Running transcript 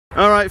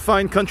All right,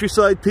 fine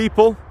countryside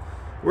people.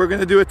 We're going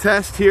to do a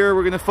test here.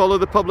 We're going to follow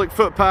the public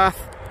footpath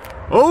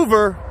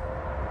over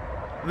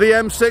the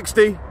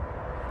M60,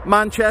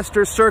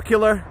 Manchester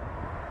Circular,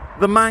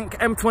 the Manc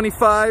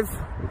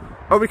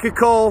M25, or we could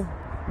call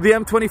the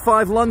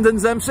M25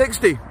 London's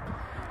M60.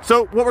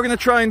 So what we're going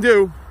to try and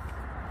do,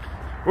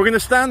 we're going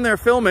to stand there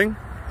filming,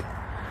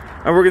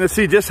 and we're going to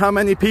see just how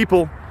many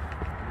people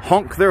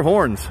honk their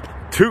horns,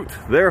 toot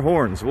their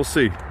horns. We'll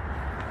see.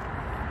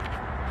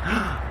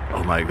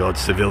 Oh my God,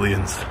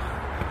 civilians,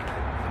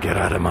 get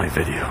out of my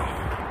video.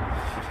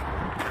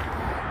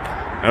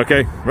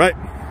 Okay, right.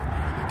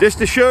 Just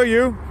to show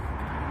you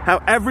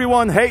how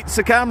everyone hates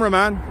a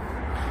cameraman,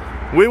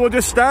 we will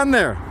just stand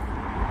there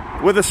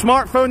with a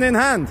smartphone in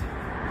hand,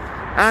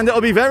 and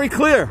it'll be very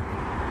clear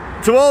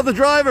to all the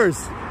drivers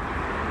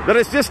that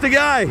it's just a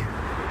guy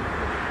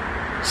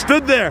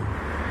stood there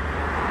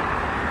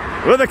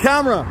with a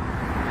camera.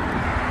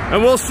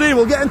 And we'll see,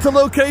 we'll get into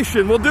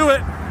location, we'll do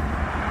it.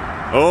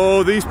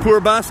 Oh, these poor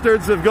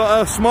bastards have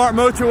got a smart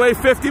motorway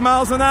 50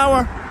 miles an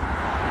hour.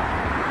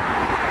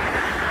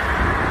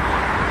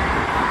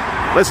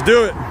 Let's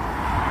do it.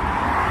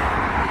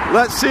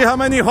 Let's see how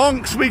many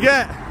honks we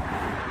get.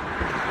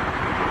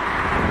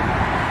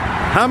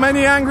 How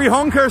many angry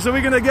honkers are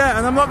we going to get?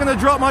 And I'm not going to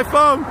drop my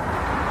phone.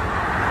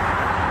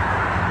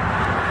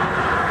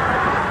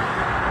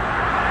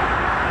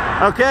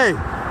 Okay.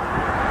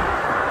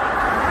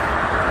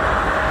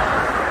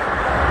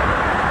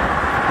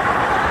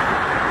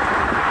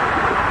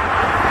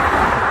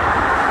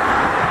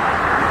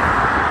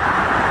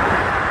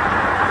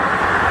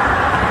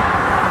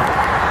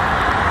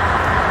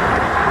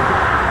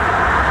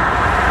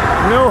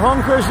 No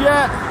honkers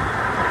yet.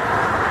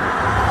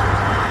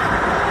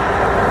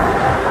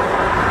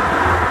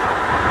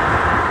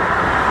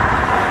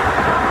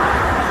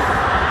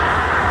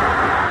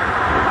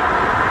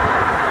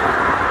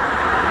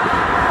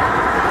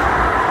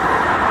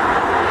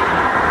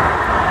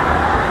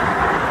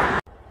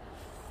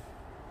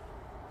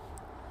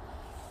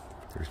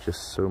 There's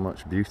just so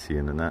much beauty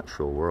in the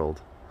natural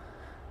world.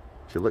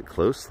 If you look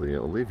closely,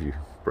 it'll leave you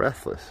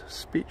breathless,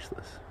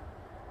 speechless.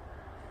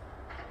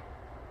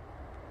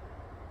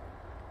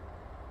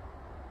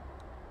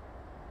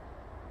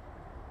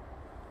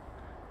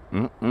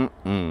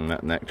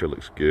 That nectar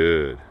looks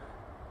good.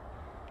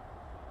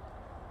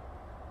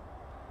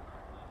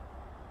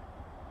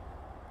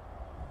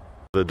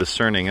 The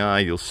discerning eye,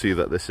 you'll see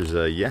that this is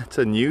yet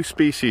a new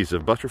species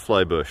of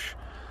butterfly bush,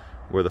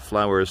 where the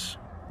flowers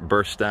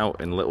burst out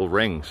in little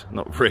rings,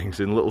 not rings,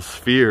 in little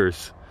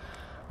spheres,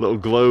 little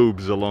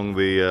globes along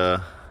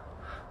the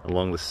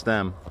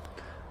stem.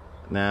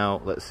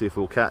 Now let's see if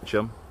we'll catch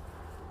them.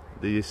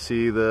 Do you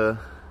see the?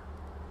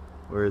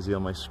 Where is he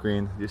on my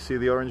screen? Do you see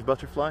the orange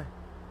butterfly?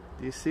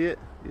 Do you see it?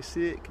 Do you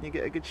see it? Can you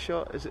get a good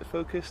shot? Is it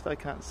focused? I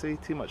can't see.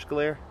 Too much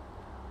glare.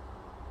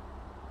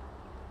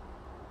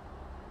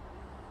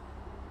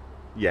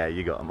 Yeah,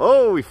 you got him.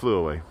 Oh, he flew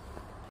away.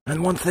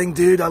 And one thing,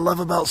 dude, I love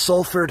about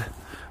Salford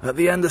at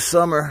the end of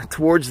summer,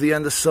 towards the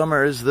end of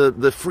summer, is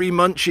the free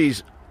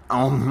munchies.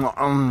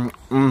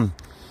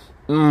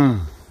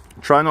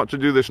 Try not to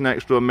do this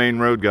next to a main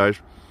road, guys.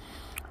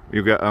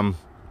 You get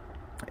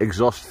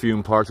exhaust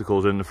fume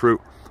particles in the fruit.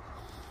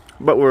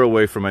 But we're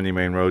away from any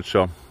main road,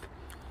 so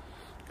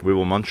we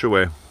will munch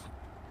away.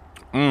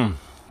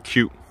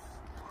 Cute.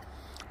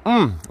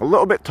 A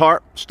little bit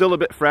tart, still a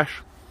bit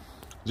fresh.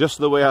 Just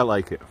the way I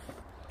like it.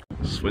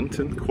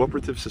 Swinton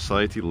Cooperative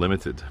Society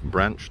Limited,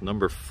 branch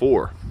number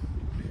 4.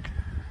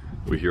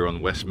 We're here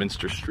on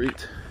Westminster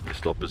Street,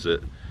 just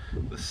opposite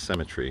the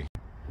cemetery.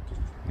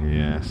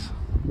 Yes.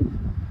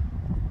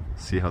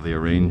 See how they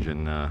arrange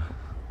in a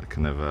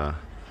kind of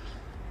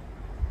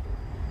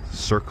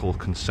circle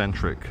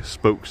concentric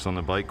spokes on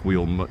the bike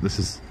wheel. This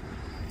is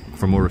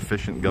for more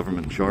efficient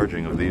government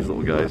charging of these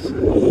little guys.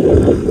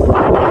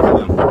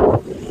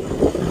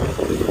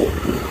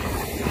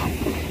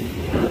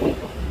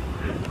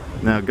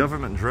 Now,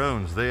 government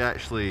drones, they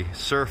actually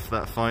surf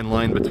that fine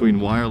line between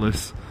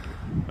wireless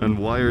and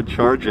wired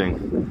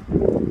charging.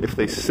 If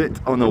they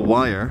sit on a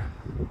wire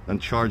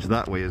and charge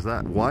that way, is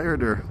that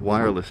wired or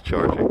wireless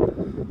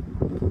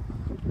charging?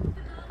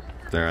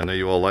 There, I know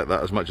you all like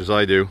that as much as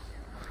I do.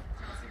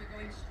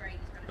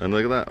 And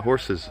look at that,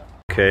 horses.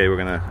 Okay, we're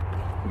gonna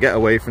get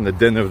away from the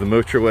din of the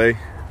motorway.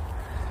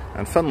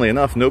 And funnily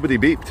enough, nobody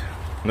beeped.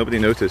 Nobody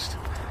noticed.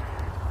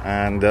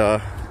 And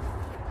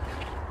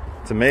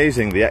it's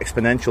amazing the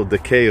exponential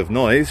decay of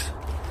noise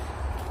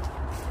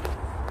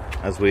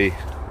as we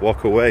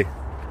walk away.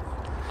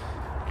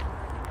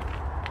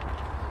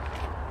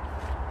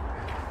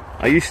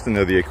 I used to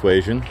know the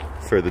equation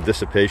for the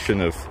dissipation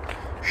of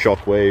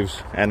shock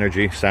waves,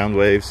 energy, sound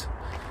waves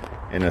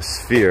in a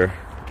sphere.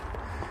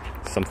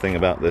 Something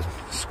about the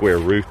square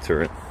root,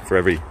 or for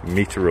every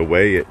meter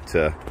away it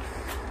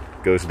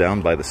goes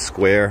down by the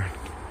square.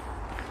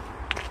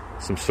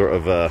 Some sort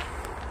of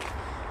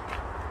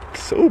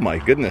oh my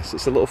goodness,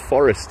 it's a little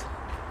forest.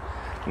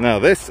 Now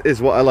this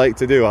is what I like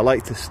to do. I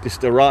like to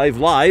just arrive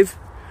live,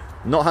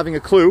 not having a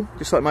clue,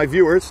 just like my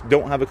viewers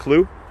don't have a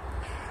clue.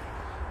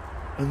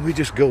 And we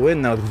just go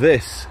in. Now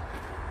this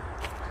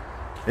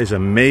is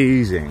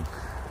amazing.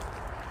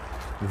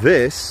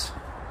 This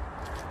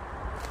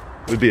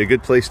would be a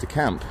good place to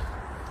camp.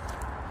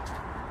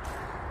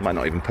 Might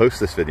not even post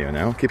this video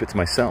now, keep it to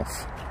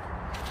myself.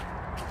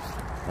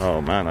 Oh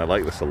man, I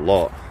like this a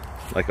lot.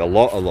 Like a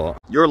lot.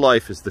 Your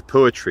life is the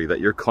poetry that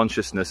your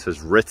consciousness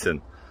has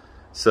written.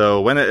 So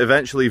when it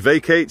eventually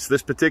vacates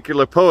this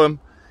particular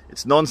poem,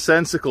 it's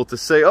nonsensical to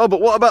say, oh,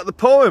 but what about the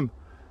poem?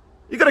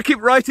 You gotta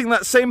keep writing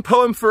that same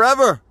poem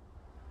forever.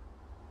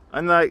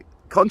 And like,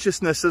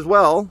 consciousness as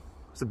well.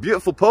 It's a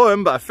beautiful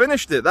poem, but I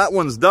finished it. That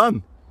one's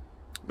done.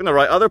 I'm gonna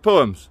write other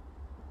poems.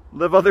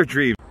 Live other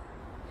dreams.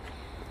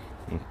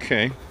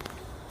 Okay.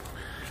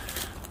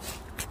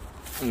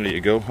 There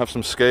you go, have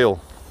some scale.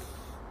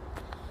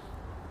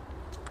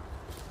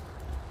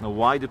 Now,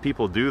 why do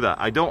people do that?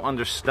 I don't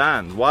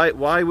understand.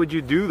 Why would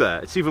you do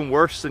that? It's even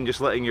worse than just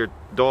letting your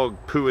dog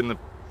poo in the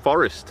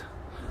forest.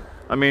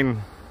 I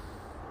mean,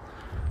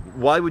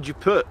 why would you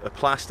put a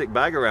plastic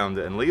bag around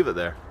it and leave it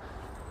there?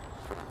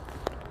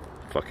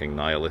 Fucking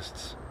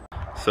nihilists.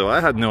 So I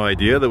had no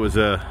idea there was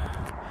a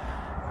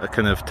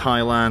kind of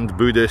Thailand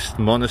Buddhist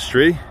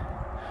monastery.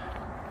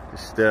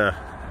 Just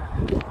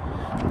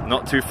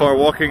not too far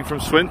walking from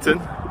Swinton.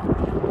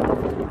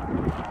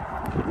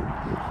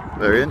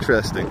 Very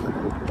interesting.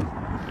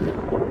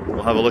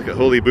 We'll have a look at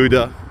Holy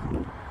Buddha,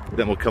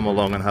 then we'll come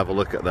along and have a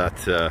look at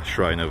that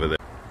shrine over there.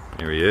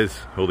 Here he is,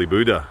 Holy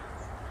Buddha.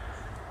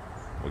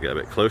 We'll get a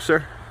bit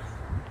closer,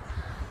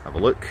 have a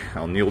look.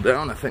 I'll kneel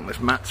down. I think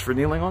this mat's for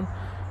kneeling on.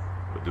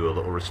 We'll do a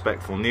little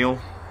respectful kneel.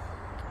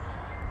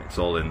 It's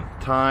all in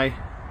Thai.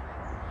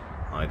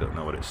 I don't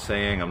know what it's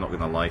saying. I'm not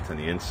going to light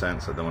any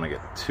incense. I don't want to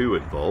get too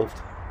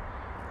involved.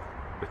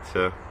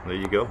 But there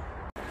you go.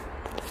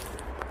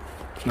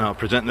 Now I'll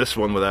present this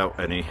one without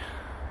any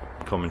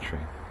commentary.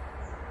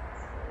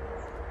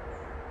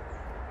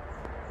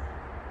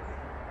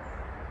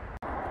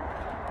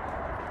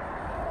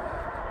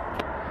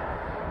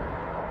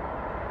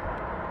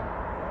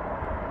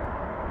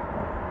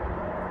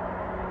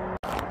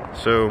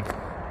 So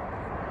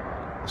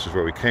this is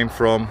where we came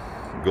from.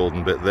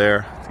 Golden bit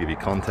there to give you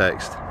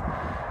context.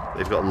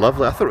 They've got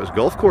lovely, I thought it was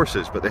golf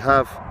courses, but they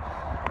have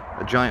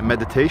a giant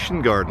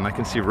meditation garden. I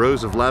can see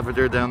rows of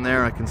lavender down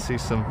there. I can see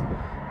some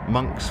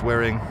monks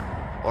wearing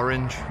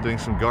orange, doing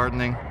some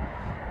gardening.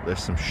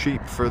 There's some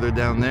sheep further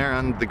down there,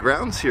 and the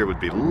grounds here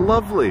would be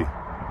lovely.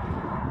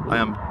 I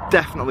am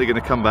definitely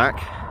going to come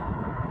back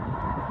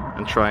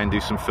and try and do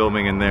some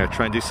filming in there,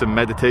 try and do some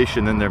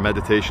meditation in their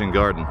meditation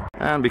garden.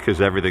 And because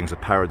everything's a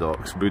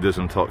paradox,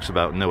 Buddhism talks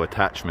about no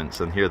attachments,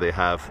 and here they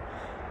have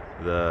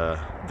the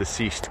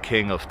deceased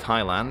king of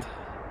Thailand.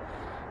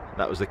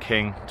 That was the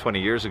king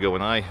 20 years ago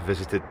when I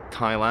visited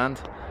Thailand,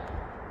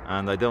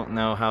 and I don't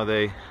know how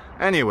they...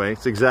 Anyway,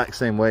 it's the exact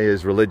same way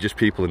as religious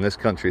people in this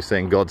country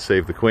saying God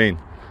save the Queen.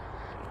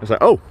 It's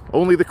like, oh,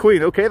 only the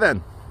Queen, okay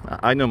then.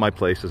 I know my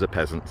place as a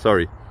peasant,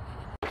 sorry.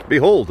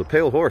 Behold, a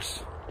pale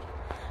horse.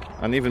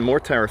 And even more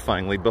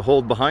terrifyingly,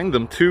 behold behind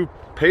them 2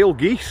 pale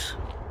geese.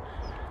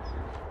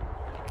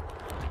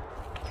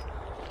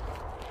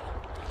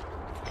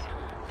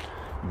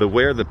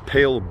 Beware the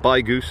pale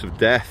bi-goose of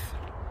death.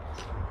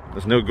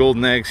 There's no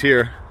golden eggs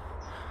here.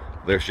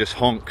 There's just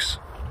honks.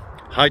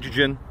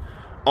 Hydrogen,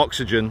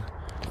 oxygen,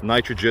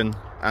 nitrogen,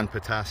 and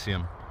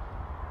potassium.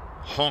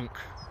 Honk.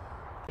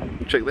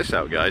 Check this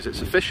out, guys.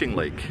 It's a fishing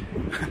lake.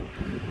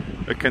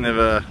 A kind of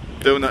a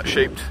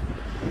donut-shaped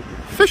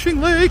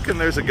fishing lake, and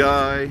there's a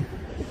guy,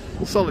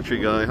 a solitary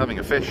guy, having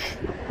a fish.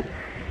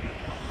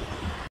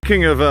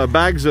 Speaking of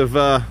bags of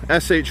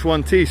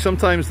SH1T,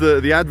 sometimes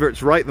the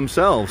adverts write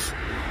themselves.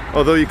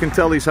 Although you can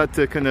tell he's had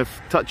to kind of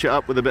touch it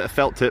up with a bit of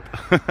felt tip.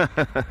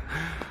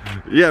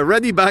 Yeah,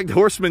 ready bagged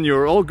horse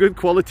manure, all good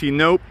quality,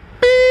 no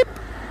beep.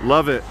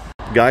 Love it.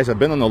 Guys, I've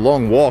been on a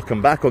long walk.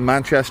 I'm back on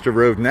Manchester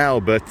Road now,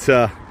 but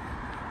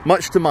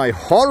much to my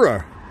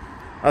horror,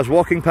 I was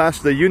walking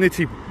past the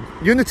Unity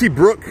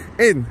Brook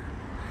Inn,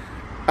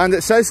 and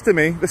it says to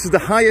me, this is the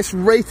highest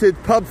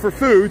rated pub for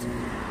food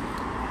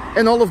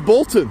in all of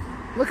Bolton.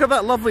 Look at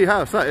that lovely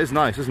house. That is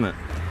nice, isn't it?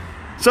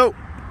 So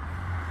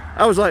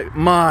I was like,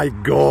 my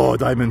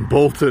God, I'm in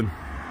Bolton.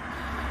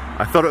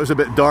 I thought it was a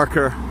bit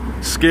darker,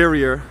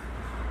 scarier,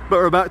 but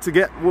we're about to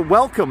get, well,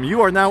 welcome.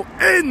 You are now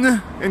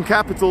in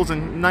capitals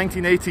in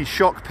 1980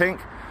 shock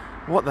pink.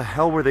 What the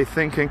hell were they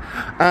thinking?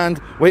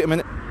 And wait a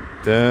minute.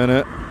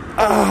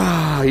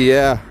 Ah,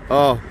 yeah.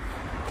 Oh,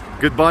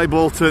 goodbye,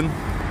 Bolton.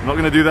 I'm not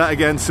going to do that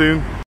again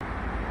soon.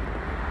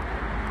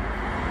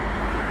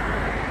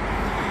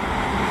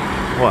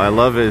 What I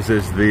love is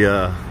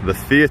the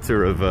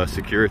theater of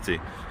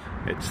security.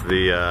 It's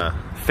the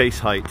face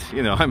height.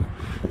 You know,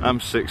 I'm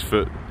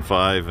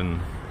 6'5" and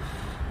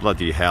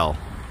bloody hell.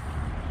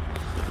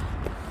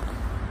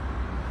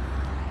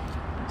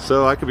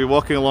 So I could be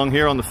walking along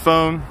here on the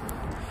phone.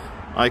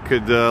 I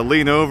could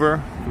lean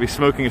over, be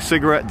smoking a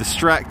cigarette,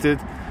 distracted,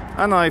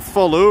 and I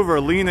fall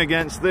over, lean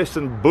against this,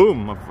 and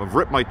boom, I've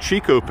ripped my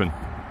cheek open.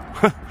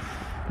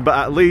 But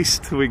at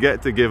least we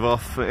get to give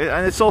off,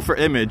 and it's all for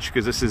image,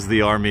 because this is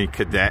the army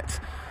cadet.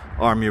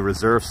 Army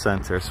Reserve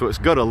Centre, so it's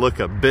got to look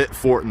a bit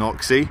Fort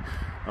Knoxy.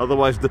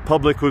 Otherwise the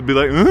public would be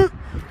like, huh?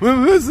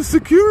 Where's the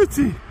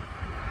security?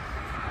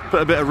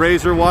 Put a bit of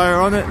razor wire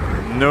on it,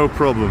 no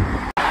problem.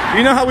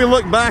 You know how we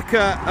look back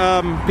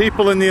at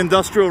people in the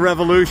Industrial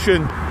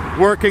Revolution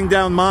working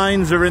down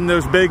mines or in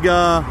those big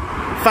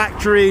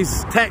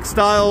factories,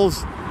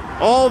 textiles,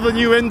 all the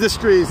new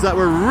industries that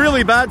were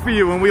really bad for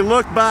you, and we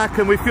look back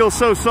and we feel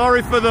so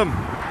sorry for them,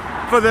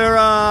 for their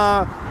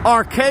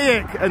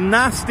archaic and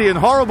nasty and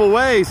horrible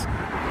ways.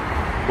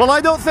 Well, I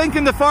don't think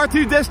in the far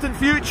too distant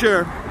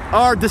future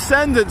our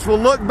descendants will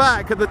look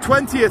back at the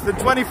 20th and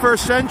 21st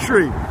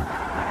century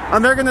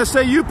and they're going to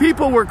say, you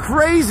people were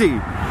crazy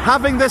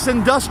having this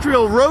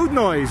industrial road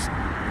noise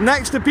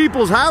next to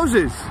people's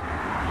houses.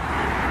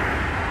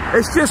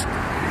 It's just,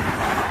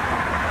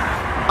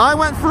 I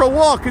went for a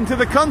walk into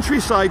the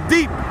countryside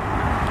deep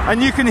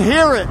and you can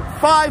hear it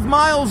 5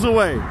 miles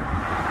away.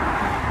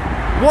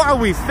 What are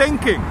we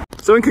thinking?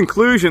 So in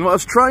conclusion, what I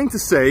was trying to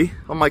say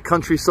on my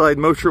countryside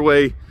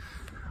motorway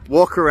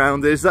walk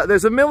around is that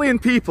there's 1 million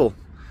people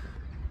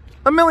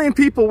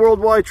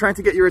worldwide trying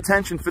to get your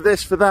attention for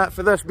this, for that,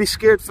 for this. Be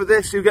scared for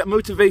this. You get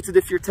motivated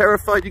if you're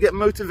terrified. You get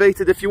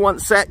motivated if you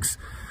want sex.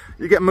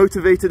 You get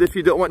motivated if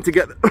you don't want to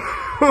get...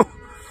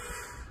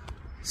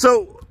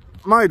 So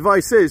my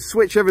advice is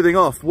switch everything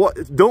off.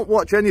 Don't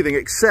watch anything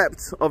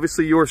except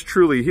obviously yours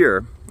truly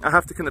here. I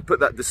have to kind of put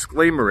that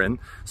disclaimer in,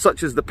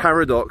 such as the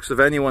paradox of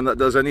anyone that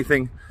does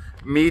anything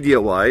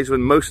media-wise,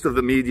 when most of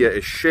the media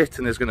is shit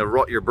and is going to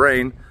rot your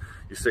brain.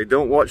 You say,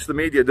 don't watch the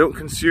media, don't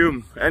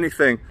consume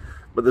anything.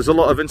 But there's a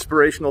lot of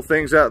inspirational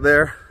things out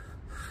there.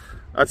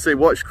 I'd say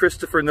watch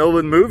Christopher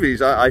Nolan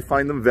movies. I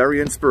find them very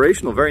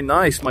inspirational, very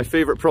nice. My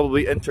favorite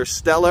probably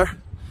Interstellar.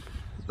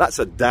 That's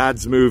a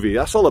dad's movie.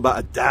 That's all about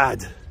a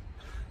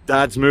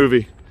dad's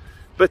movie.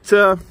 But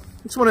I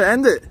just want to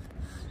end it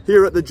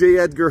here at the J.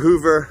 Edgar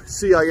Hoover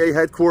CIA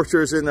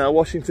headquarters in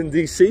Washington,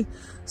 D.C.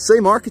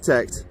 Same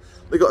architect.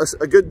 They got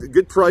a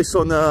good price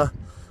on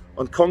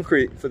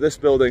concrete for this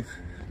building.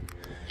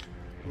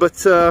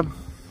 But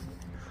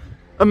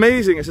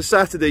amazing. It's a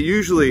Saturday.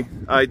 Usually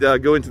I'd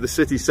go into the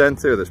city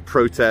centre. There's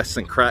protests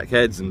and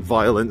crackheads and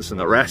violence and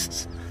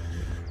arrests.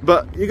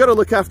 But you got to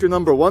look after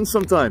number one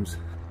sometimes.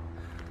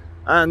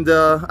 And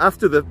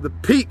after the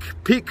peak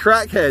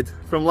crackhead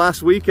from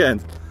last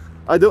weekend,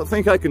 I don't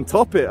think I can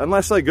top it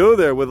unless I go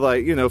there with,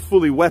 like, you know,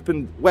 fully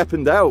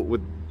weaponed out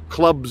with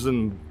clubs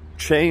and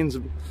chains.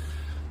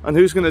 And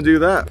who's going to do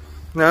that?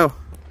 Now,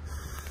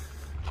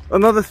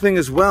 another thing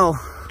as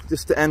well,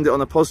 just to end it on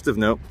a positive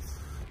note,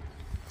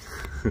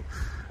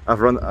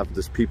 I've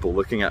just people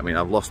looking at me and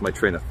I've lost my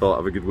train of thought.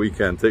 Have a good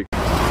weekend. Take